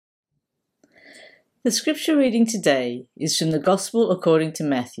The scripture reading today is from the Gospel according to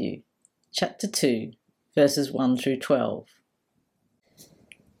Matthew, chapter 2, verses 1 through 12.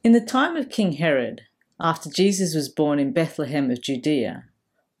 In the time of King Herod, after Jesus was born in Bethlehem of Judea,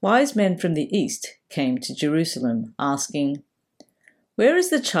 wise men from the east came to Jerusalem, asking, "Where is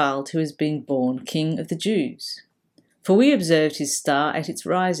the child who has been born King of the Jews? For we observed his star at its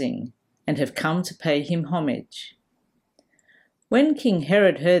rising, and have come to pay him homage." When King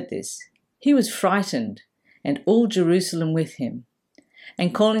Herod heard this, he was frightened, and all Jerusalem with him.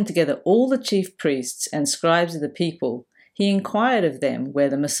 And calling together all the chief priests and scribes of the people, he inquired of them where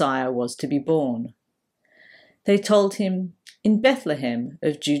the Messiah was to be born. They told him, "In Bethlehem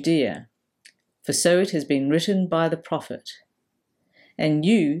of Judea, for so it has been written by the prophet. And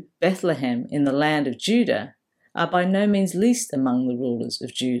you, Bethlehem, in the land of Judah, are by no means least among the rulers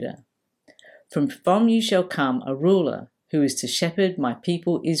of Judah. From you shall come a ruler who is to shepherd my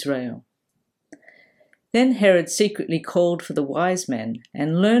people Israel." Then Herod secretly called for the wise men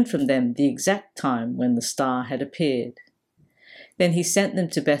and learned from them the exact time when the star had appeared. Then he sent them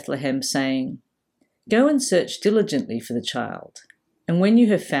to Bethlehem, saying, "Go and search diligently for the child, and when you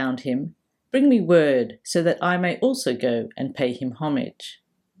have found him, bring me word so that I may also go and pay him homage."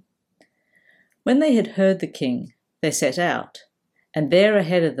 When they had heard the king, they set out, and there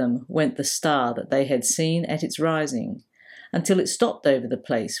ahead of them went the star that they had seen at its rising, until it stopped over the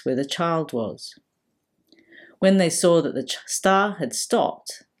place where the child was. When they saw that the star had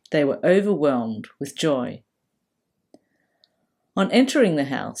stopped, they were overwhelmed with joy. On entering the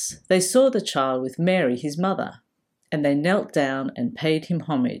house, they saw the child with Mary, his mother, and they knelt down and paid him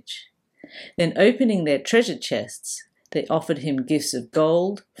homage. Then, opening their treasure chests, they offered him gifts of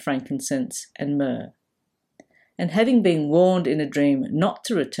gold, frankincense, and myrrh. And having been warned in a dream not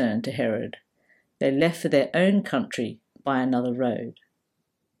to return to Herod, they left for their own country by another road.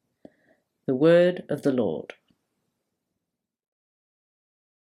 The word of the Lord.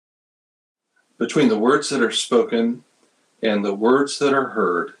 Between the words that are spoken and the words that are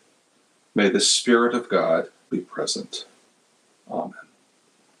heard, may the Spirit of God be present. Amen.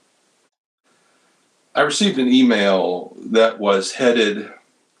 I received an email that was headed,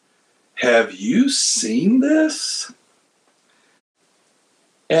 "Have you seen this?"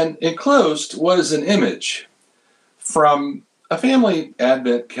 And enclosed was an image from a family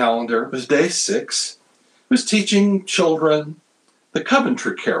Advent calendar. It was day 6. It was teaching children the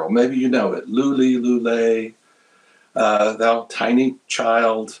Coventry Carol. Maybe you know it. Luli, Lule, thou tiny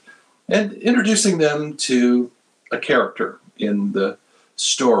child. And introducing them to a character in the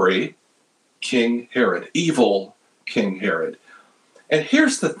story, King Herod, evil King Herod. And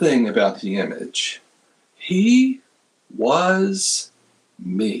here's the thing about the image. He was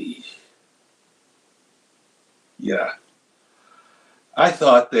me. Yeah. I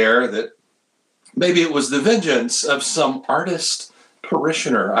thought there that maybe it was the vengeance of some artist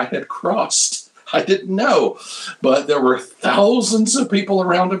parishioner I had crossed. I didn't know, but there were thousands of people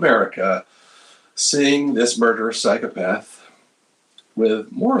around America seeing this murderous psychopath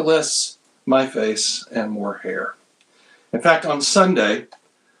with more or less my face and more hair. In fact, on Sunday,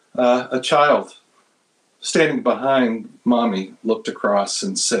 a child standing behind Mommy looked across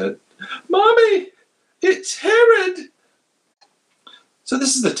and said, "Mommy, it's Herod." So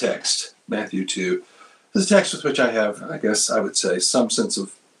this is the text, Matthew 2. This is a text with which I have, I guess I would say, some sense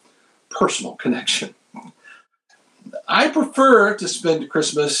of personal connection. I prefer to spend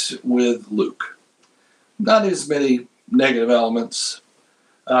Christmas with Luke. Not as many negative elements.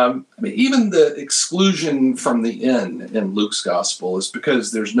 Even the exclusion from the inn in Luke's gospel is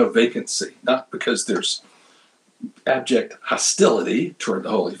because there's no vacancy, not because there's abject hostility toward the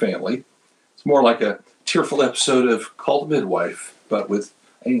Holy Family. It's more like a tearful episode of Call the Midwife, but with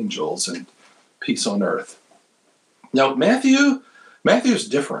angels and peace on earth. Now, Matthew's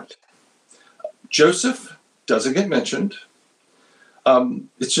different. Joseph doesn't get mentioned.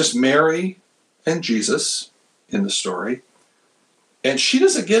 It's just Mary and Jesus in the story. And she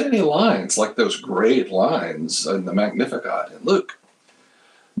doesn't get any lines like those great lines in the Magnificat in Luke.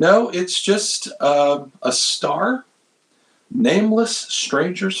 No, it's just a star, nameless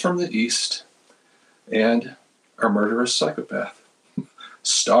strangers from the east, and a murderous psychopath.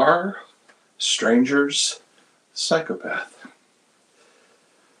 Star, strangers, psychopath.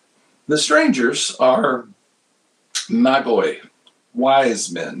 The strangers are magoi,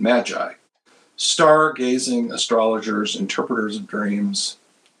 wise men, magi, star-gazing astrologers, interpreters of dreams.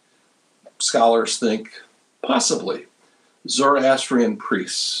 Scholars think possibly Zoroastrian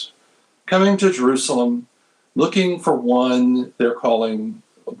priests coming to Jerusalem looking for one they're calling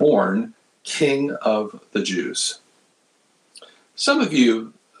born King of the Jews. Some of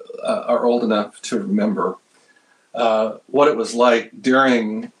you are old enough to remember what it was like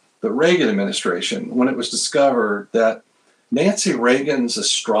during the Reagan administration when it was discovered that Nancy Reagan's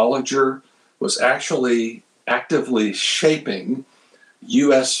astrologer was actually actively shaping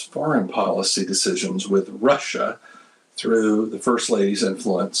U.S. foreign policy decisions with Russia through the First Lady's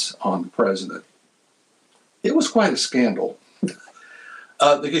influence on the president. It was quite a scandal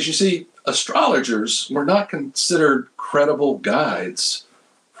because, you see, astrologers were not considered credible guides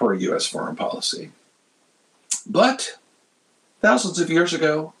for U.S. foreign policy. But thousands of years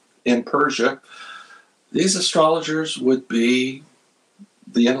ago in Persia, these astrologers would be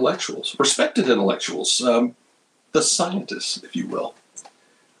the intellectuals, respected intellectuals, the scientists, if you will.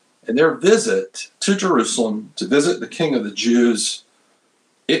 And their visit to Jerusalem to visit the King of the Jews,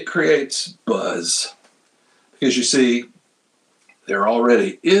 it creates buzz. Because you see, there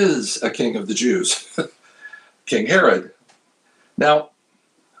already is a King of the Jews, King Herod. Now,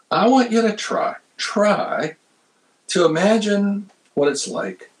 I want you to try to imagine what it's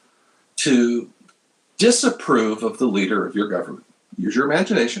like to disapprove of the leader of your government. Use your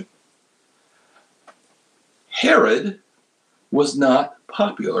imagination. Herod was not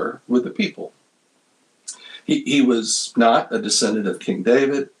popular with the people. He was not a descendant of King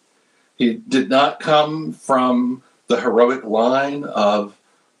David. He did not come from the heroic line of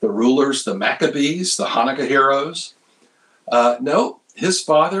the rulers, the Maccabees, the Hanukkah heroes. No, his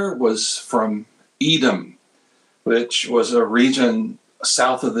father was from Edom, which was a region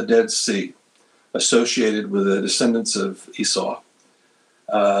south of the Dead Sea, associated with the descendants of Esau.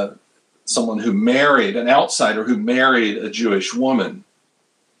 Someone who married, an outsider who married a Jewish woman.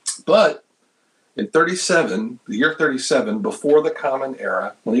 But in the year 37, before the Common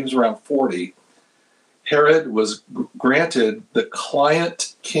Era, when he was around 40, Herod was granted the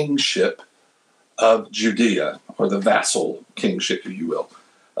client kingship of Judea, or the vassal kingship, if you will,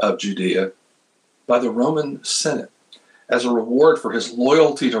 of Judea, by the Roman Senate as a reward for his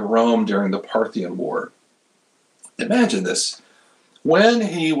loyalty to Rome during the Parthian War. Imagine this. When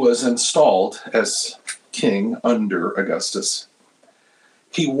he was installed as king under Augustus,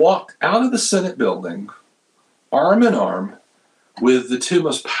 he walked out of the Senate building arm in arm with the two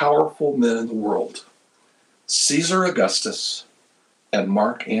most powerful men in the world, Caesar Augustus and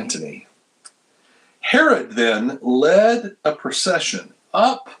Mark Antony. Herod then led a procession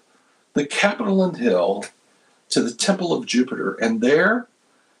up the Capitoline Hill to the Temple of Jupiter, and there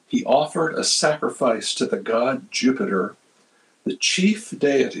he offered a sacrifice to the god Jupiter, the chief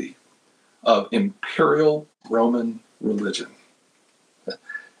deity of imperial Roman religion.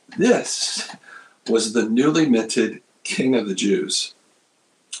 This was the newly minted King of the Jews.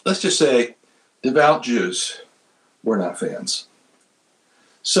 Let's just say devout Jews were not fans.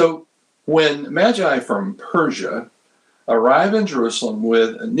 So when Magi from Persia arrive in Jerusalem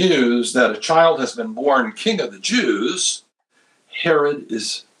with news that a child has been born King of the Jews, Herod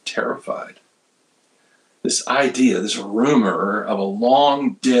is terrified. This idea, this rumor of a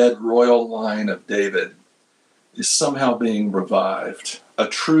long dead royal line of David is somehow being revived. A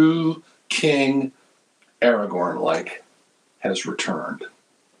true king, Aragorn-like, has returned.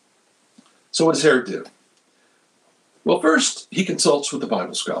 So what does Herod do? Well, first, he consults with the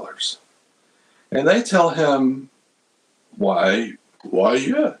Bible scholars. And they tell him, why,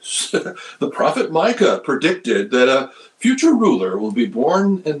 yes. The prophet Micah predicted that a future ruler will be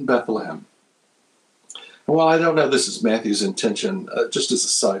born in Bethlehem. And while I don't know this is Matthew's intention, just as a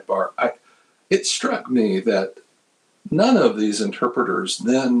sidebar, it struck me that none of these interpreters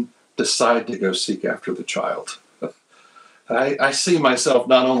then decide to go seek after the child. I see myself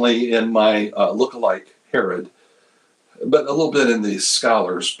not only in my lookalike Herod, but a little bit in these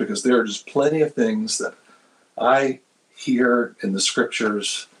scholars, because there are just plenty of things that I hear in the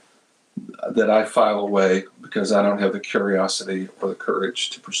scriptures that I file away because I don't have the curiosity or the courage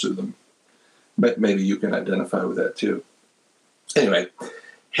to pursue them. But maybe you can identify with that too. Anyway,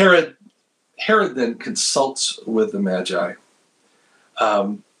 Herod then consults with the Magi,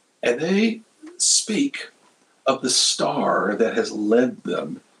 and they speak of the star that has led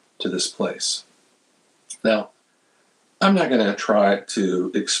them to this place. Now, I'm not going to try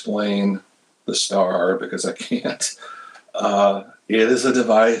to explain the star because I can't. It is a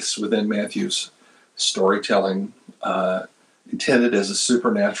device within Matthew's storytelling, intended as a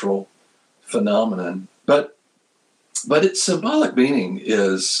supernatural phenomenon, but its symbolic meaning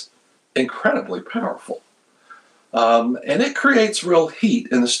is incredibly powerful. And it creates real heat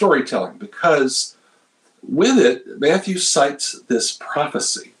in the storytelling because with it, Matthew cites this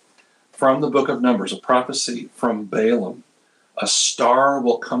prophecy from the book of Numbers, a prophecy from Balaam. A star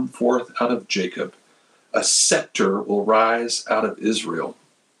will come forth out of Jacob. A scepter will rise out of Israel.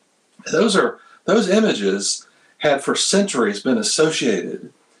 Those images had for centuries been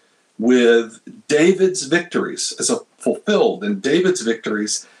associated with David's victories, as fulfilled in David's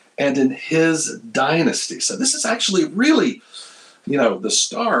victories and in his dynasty. So this is actually really, the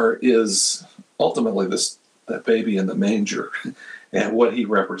star is ultimately that baby in the manger and what he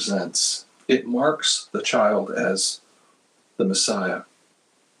represents. It marks the child as the Messiah.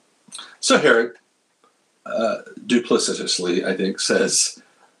 So Herod, duplicitously, I think, says,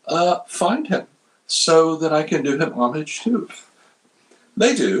 find him so that I can do him homage too.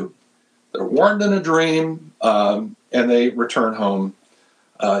 They do. They're warned in a dream, and they return home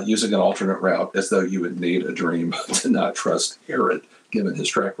using an alternate route, as though you would need a dream to not trust Herod, given his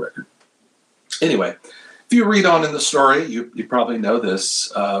track record. Anyway, if you read on in the story, you probably know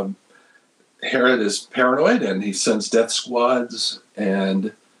this. Herod is paranoid, and he sends death squads,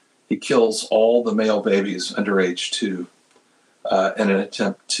 and he kills all the male babies under age 2 in an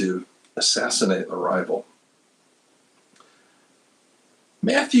attempt to assassinate a rival.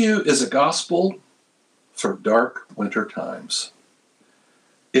 Matthew is a gospel for dark winter times.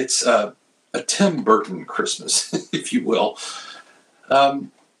 It's a Tim Burton Christmas, if you will. And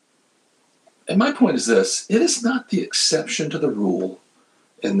my point is this: it is not the exception to the rule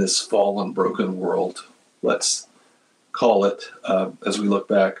in this fallen, broken world. Let's call it, as we look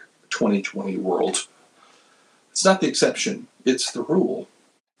back, 2020 world. It's not the exception, it's the rule.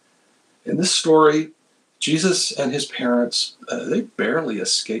 In this story, Jesus and his parents, they barely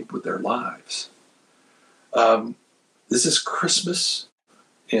escape with their lives. This is Christmas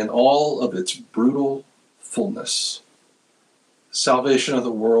in all of its brutal fullness. Salvation of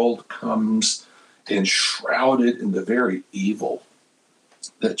the world comes enshrouded in the very evil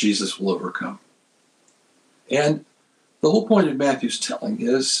that Jesus will overcome. And the whole point of Matthew's telling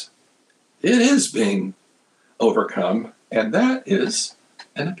is, it is being overcome, and that is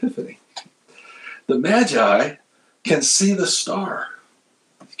an epiphany. The Magi can see the star.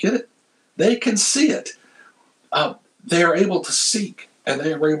 Get it? They can see it. They are able to seek, and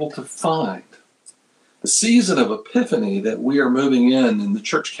they are able to find. The season of Epiphany that we are moving in the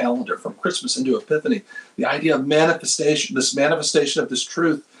church calendar, from Christmas into Epiphany, the idea of manifestation, this manifestation of this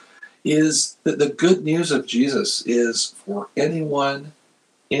truth, is that the good news of Jesus is for anyone,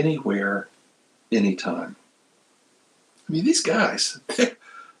 anywhere, anytime. I mean, these guys,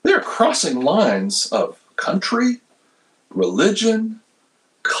 they're crossing lines of country, religion,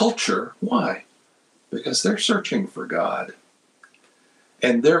 culture. Why? Because they're searching for God.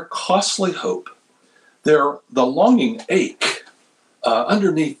 And their costly hope, the longing ache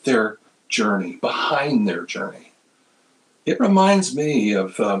underneath their journey, behind their journey. It reminds me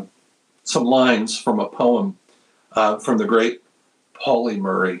of some lines from a poem from the great Pauli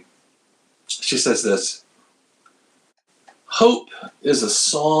Murray. She says this: "Hope is a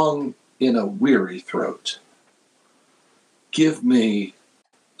song in a weary throat. Give me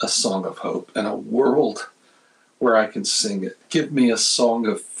a song of hope and a world where I can sing it. Give me a song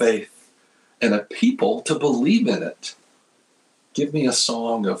of faith and a people to believe in it. Give me a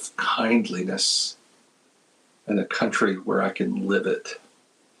song of kindliness and a country where I can live it."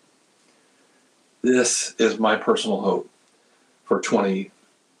 This is my personal hope for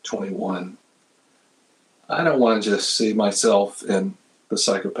 2021. I don't want to just see myself in the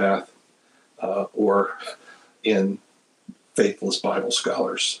psychopath or in faithless Bible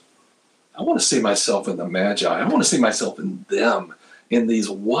scholars. I want to see myself in the Magi. I want to see myself in them, in these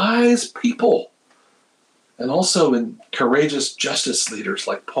wise people, and also in courageous justice leaders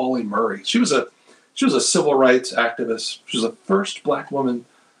like Pauli Murray. She was a civil rights activist. She was the first black woman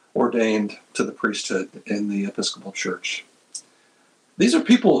ordained to the priesthood in the Episcopal Church. These are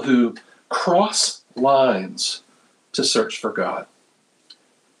people who cross lines to search for God.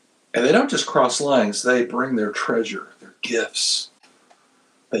 And they don't just cross lines, they bring their treasure, their gifts.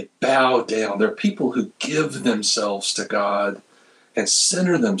 They bow down. They're people who give themselves to God and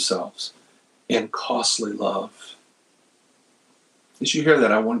center themselves in costly love. As you hear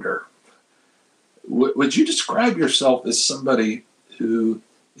that, I wonder, would you describe yourself as somebody who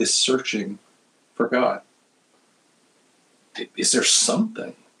is searching for God? Is there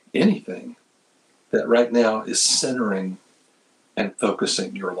something, anything, that right now is centering and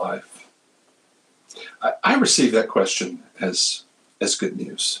focusing your life? I receive that question as good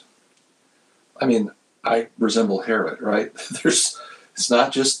news. I mean, I resemble Herod, right? It's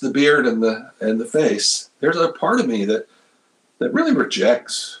not just the beard and the face. There's a part of me that really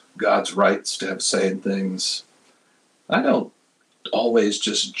rejects God's rights to have a say in things. I don't always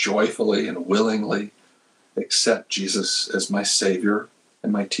just joyfully and willingly accept Jesus as my Savior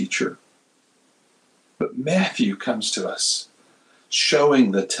and my teacher. But Matthew comes to us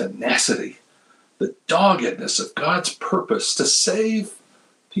showing the tenacity, the doggedness of God's purpose to save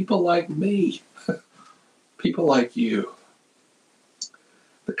people like me, people like you.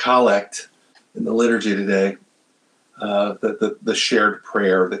 The collect in the liturgy today, the shared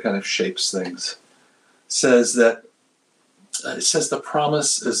prayer that kind of shapes things, says that it says the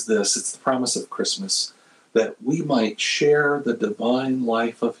promise is this. It's the promise of Christmas, that we might share the divine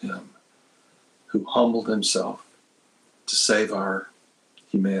life of him who humbled himself to save our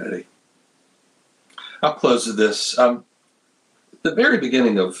humanity. I'll close with this. The very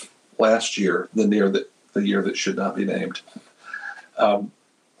beginning of last year, the year that should not be named,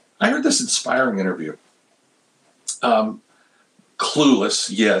 I heard this inspiring interview. Clueless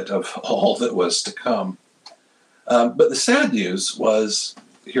yet of all that was to come. But the sad news was,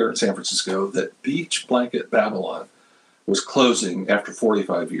 here in San Francisco, that Beach Blanket Babylon was closing after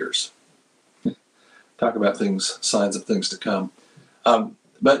 45 years. Talk about signs of things to come.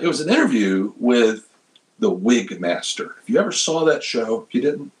 But it was an interview with the Wig Master. If you ever saw that show, if you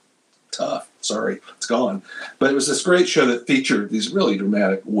didn't, tough. Sorry, it's gone. But it was this great show that featured these really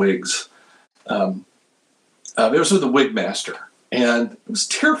dramatic wigs. It was with the Wig Master, and it was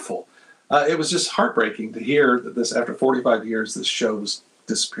tearful. It was just heartbreaking to hear that after 45 years, this show was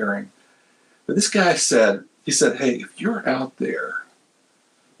disappearing. But this guy said, hey, if you're out there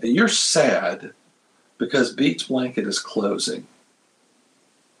and you're sad because Beach Blanket is closing,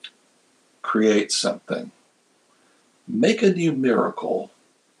 create something. Make a new miracle.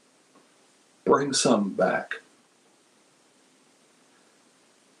 Bring some back.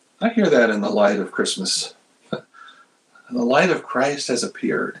 I hear that in the light of Christmas. And the light of Christ has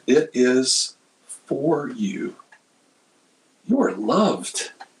appeared. It is for you. You are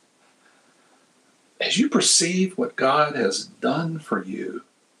loved. As you perceive what God has done for you,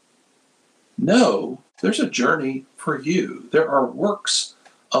 know there's a journey for you. There are works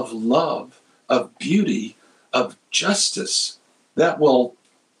of love, of beauty, of justice that will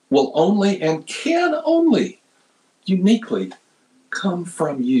only and can only uniquely come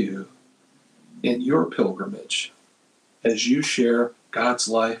from you in your pilgrimage as you share God's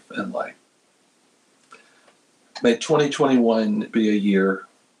life and light. May 2021 be a year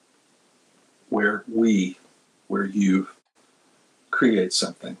where you create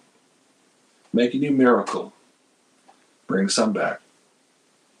something. Make a new miracle. Bring some back.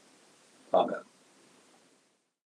 Amen.